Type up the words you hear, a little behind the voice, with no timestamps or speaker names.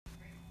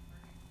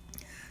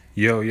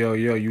Yo,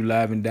 you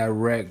live and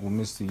direct with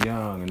Mr.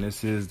 Young, and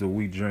this is the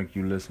We Drink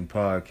You Listen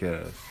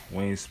podcast.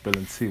 We ain't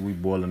spilling tea, we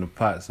boiling the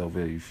pots over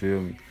here, you feel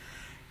me?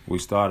 We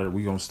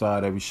gonna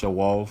start every show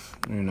off,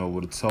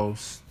 with a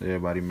toast.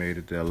 Everybody made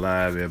it there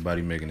live,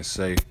 everybody making it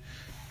safe.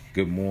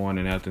 Good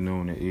morning,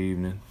 afternoon, and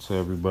evening to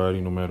everybody,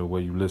 no matter where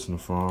you listening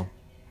from.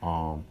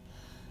 On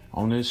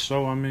this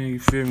show, you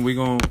feel me, we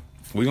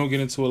gonna get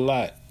into a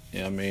lot.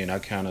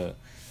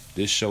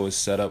 This show is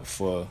set up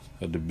for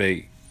a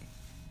debate.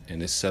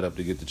 And it's set up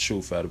to get the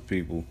truth out of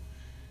people.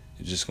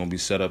 It's just going to be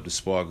set up to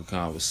spark a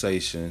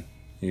conversation,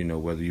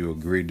 whether you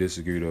agree to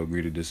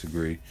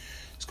disagree.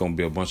 It's going to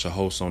be a bunch of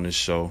hosts on this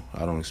show.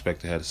 I don't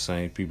expect to have the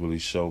same people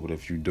each show, but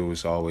if you do,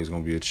 it's always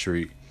going to be a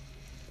treat.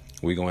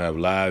 We're going to have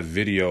live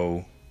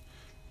video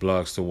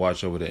blogs to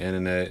watch over the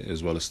internet,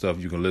 as well as stuff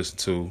you can listen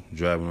to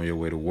driving on your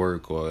way to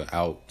work or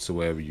out to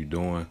wherever you're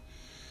doing.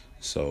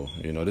 So,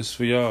 this is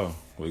for y'all.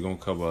 We're going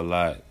to cover a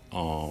lot.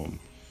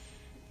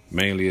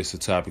 Mainly, it's the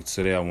topic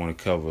today I want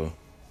to cover.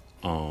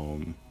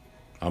 I'm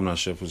not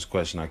sure if it's a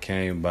question I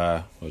came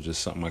by or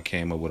just something I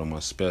came up with on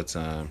my spare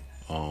time.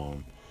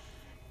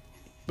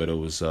 But it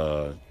was,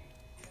 I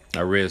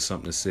read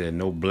something that said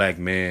no black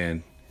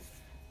man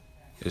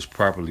is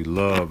properly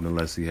loved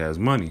unless he has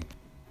money.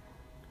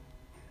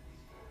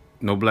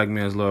 No black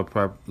man is loved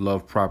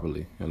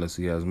properly unless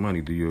he has money.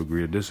 Do you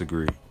agree or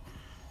disagree?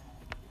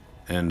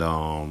 And,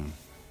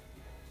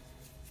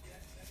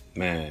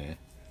 man,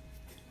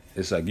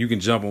 it's like you can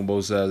jump on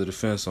both sides of the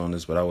fence on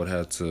this, but I would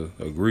have to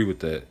agree with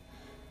that.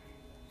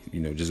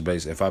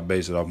 If I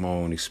base it off my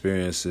own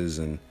experiences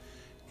and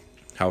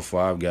how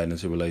far I've gotten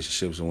into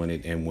relationships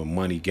and when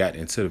money got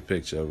into the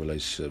picture of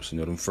relationships.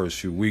 Them first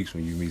few weeks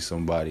when you meet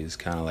somebody, it's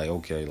kind of like,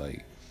 okay,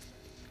 like,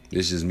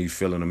 it's just me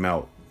filling them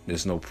out.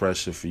 There's no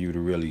pressure for you to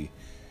really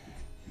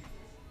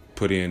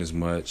put in as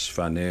much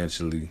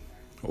financially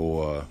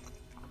or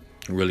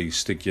really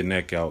stick your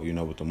neck out,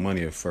 with the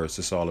money at first.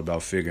 It's all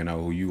about figuring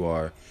out who you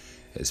are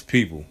as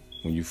people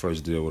when you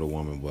first deal with a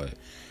woman. But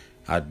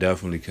I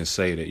definitely can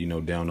say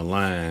that, down the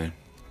line,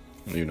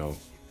 you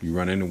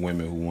run into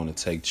women who want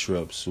to take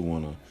trips, who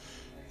want to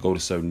go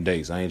to certain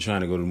dates. I ain't trying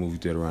to go to the movie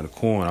theater around the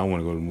corner. I want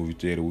to go to the movie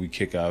theater. We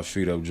kick our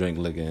feet up, drink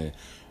liquor,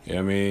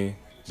 and,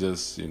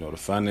 just, the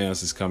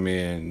finances come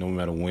in no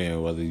matter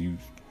when, whether you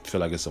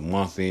feel like it's a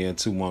month in,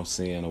 2 months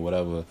in, or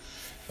whatever.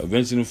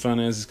 Eventually the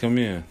finances come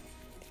in.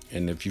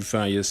 And if you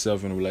find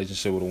yourself in a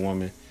relationship with a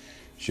woman,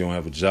 she don't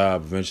have a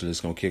job, eventually it's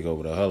going to kick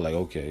over to her. Like,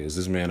 okay, is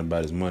this man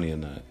about his money or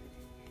not?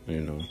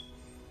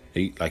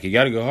 He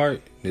got a good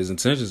heart. His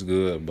intention's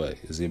good, but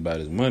is he about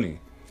his money?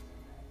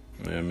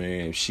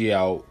 If she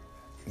out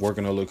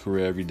working her little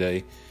career every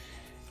day,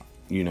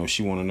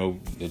 she want to know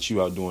that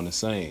you out doing the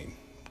same.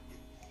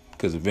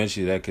 Because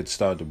eventually that could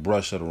start to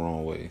brush her the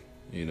wrong way.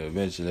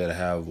 Eventually that'll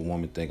have a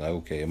woman think, like,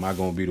 okay, am I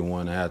going to be the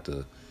one that have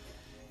to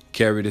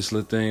carry this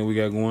little thing we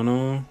got going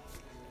on?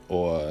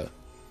 Or,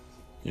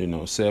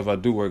 say if I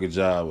do work a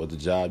job, but the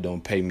job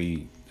don't pay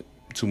me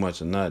too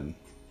much or nothing,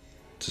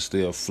 to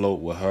still float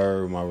with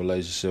her, my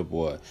relationship,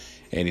 or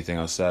anything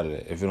outside of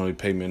that. If it only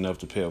pay me enough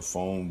to pay a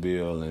phone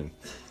bill and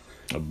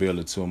a bill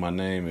or two in my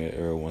name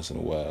every once in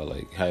a while,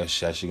 like, how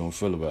she gonna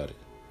feel about it?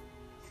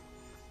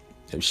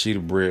 If she the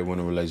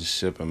breadwinner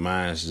relationship and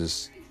mine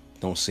just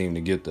don't seem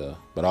to get there,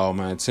 but all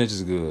my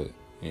intentions good,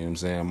 you know what I'm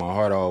saying? My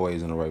heart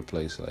always in the right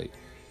place, like,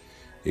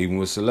 even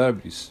with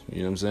celebrities, you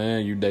know what I'm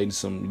saying? You dating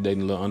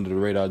a little under the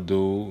radar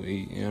dude,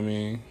 you know what I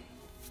mean?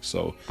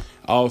 So,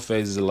 all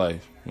phases of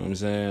life, you know what I'm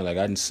saying? Like,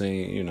 I done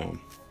seen,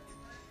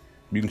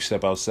 you can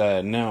step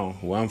outside now,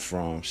 where I'm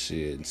from,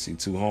 shit, and see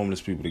two homeless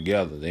people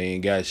together. They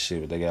ain't got shit,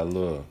 but they got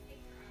love.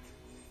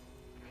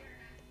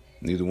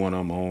 Neither one of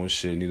them own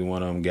shit, neither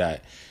one of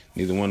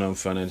them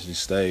financially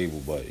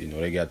stable, but,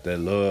 they got that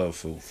love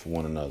for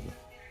one another.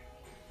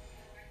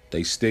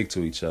 They stick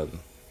to each other,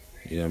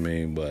 you know what I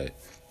mean? But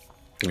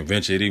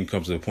eventually it even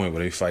comes to the point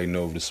where they fighting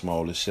over the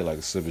smallest shit like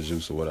a sip of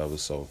juice or whatever.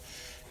 So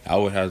I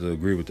would have to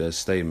agree with that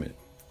statement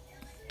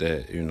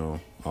that,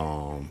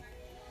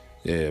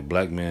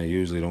 black men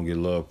usually don't get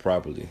loved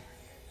properly,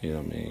 you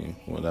know what I mean,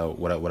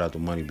 without the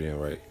money being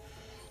right.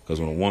 Because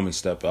when a woman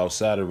step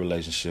outside of a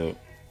relationship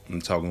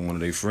and talking to one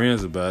of their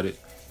friends about it,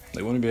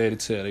 they want to be able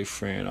to tell their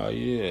friend, oh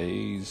yeah,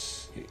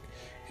 he's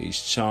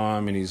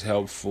charming, he's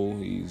helpful,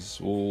 he's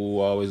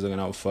always looking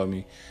out for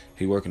me.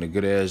 He working a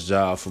good ass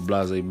job for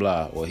blah blah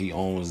blah, or he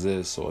owns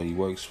this, or he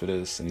works for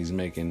this, and he's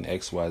making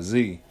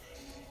XYZ.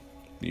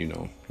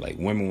 Like,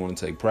 women want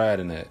to take pride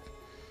in that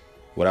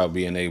without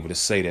being able to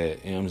say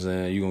that. You know what I'm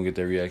saying? You're gonna get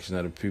that reaction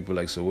out of people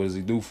like, so what does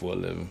he do for a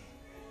living?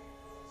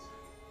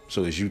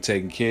 So is you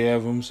taking care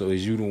of him? So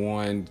is you the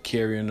one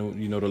carrying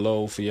the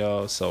load for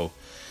y'all? So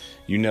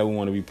you never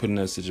want to be put in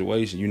that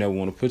situation. You never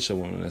want to put your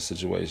woman in that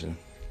situation.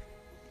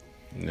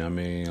 You know what I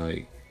mean?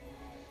 Like,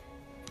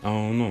 I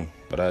don't know.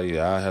 But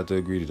I have to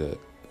agree to that.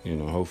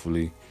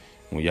 Hopefully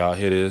when y'all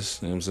hear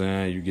this, you know what I'm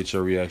saying, you get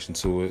your reaction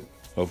to it.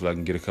 Hopefully I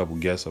can get a couple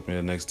guests up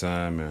here next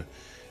time and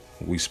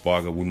we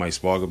might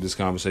spark up this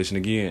conversation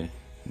again.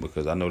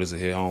 Because I know this will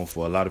hit home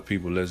for a lot of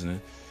people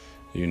listening.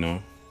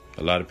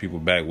 a lot of people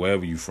back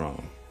wherever you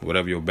from,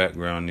 whatever your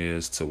background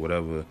is to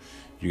whatever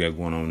you got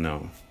going on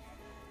now.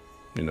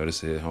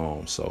 This hit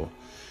home. So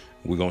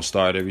we're going to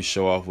start every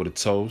show off with a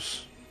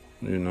toast,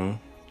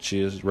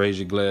 cheers, raise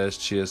your glass,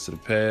 cheers to the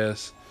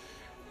past.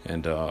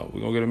 And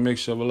we're going to get a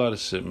mixture of a lot of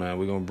shit, man.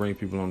 We're going to bring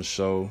people on the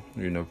show,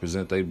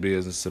 present their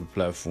business to the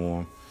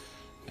platform.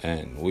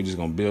 And we're just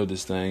going to build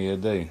this thing every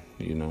day,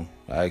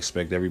 I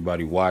expect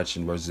everybody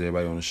watching versus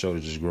everybody on the show to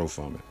just grow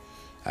from it.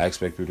 I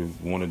expect people to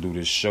want to do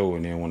this show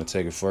and then want to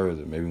take it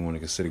further. Maybe want to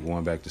consider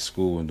going back to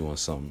school and doing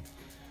something.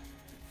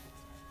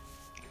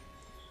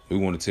 We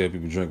want to tell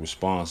people drink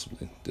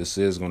responsibly. This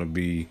is going to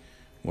be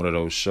one of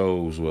those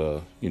shows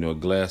where, a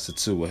glass or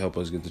two will help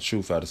us get the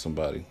truth out of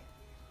somebody.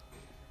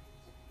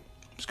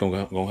 It's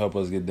gonna help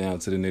us get down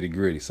to the nitty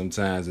gritty.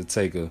 Sometimes it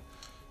take a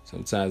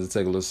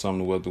little something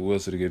to wet the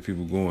whistle to get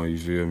people going. You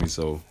feel me?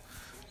 So,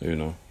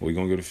 we're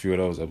gonna get a few of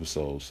those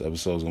episodes.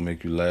 Episodes gonna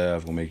make you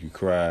laugh, gonna make you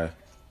cry.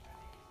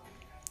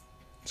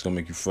 It's gonna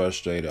make you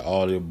frustrated.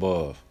 All the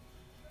above.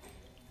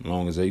 As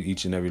long as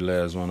each and every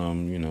last one of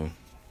them,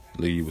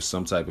 leave you with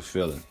some type of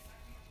feeling,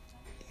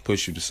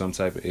 push you to some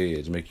type of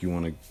edge, make you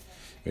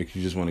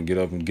just want to get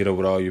up and get up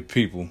with all your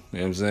people, you know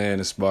what I'm saying,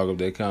 and spark up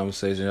that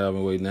conversation y'all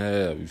been waiting to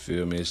have, you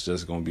feel me? It's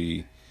just going to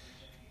be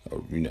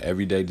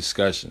everyday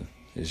discussion.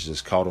 It's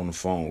just caught on the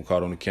phone,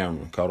 caught on the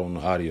camera, caught on the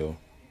audio.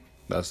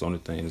 That's the only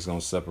thing that's going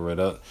to separate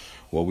up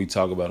what we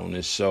talk about on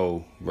this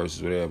show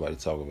versus what everybody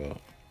talk about.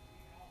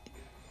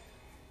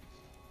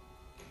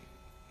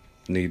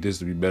 Need this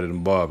to be better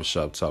than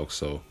barbershop talk,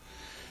 so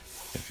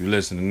if you're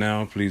listening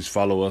now, please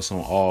follow us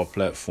on all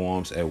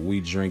platforms at We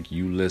Drink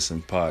You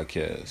Listen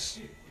Podcast.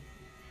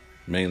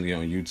 Mainly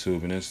on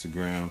YouTube and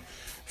Instagram.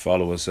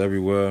 Follow us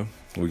everywhere.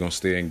 We're going to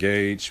stay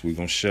engaged. We're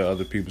going to share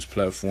other people's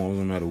platforms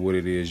no matter what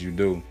it is you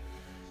do.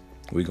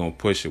 We're going to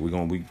push it. We're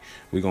going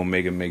to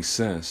make it make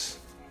sense.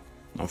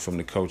 I'm from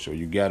the culture.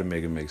 You got to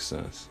make it make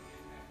sense.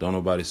 Don't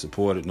nobody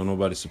support it. Don't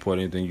nobody support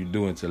anything you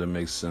do until it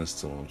makes sense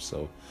to them.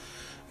 So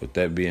with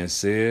that being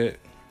said,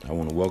 I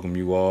want to welcome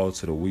you all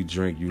to the We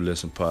Drink You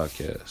Listen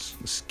podcast.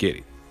 Let's get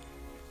it.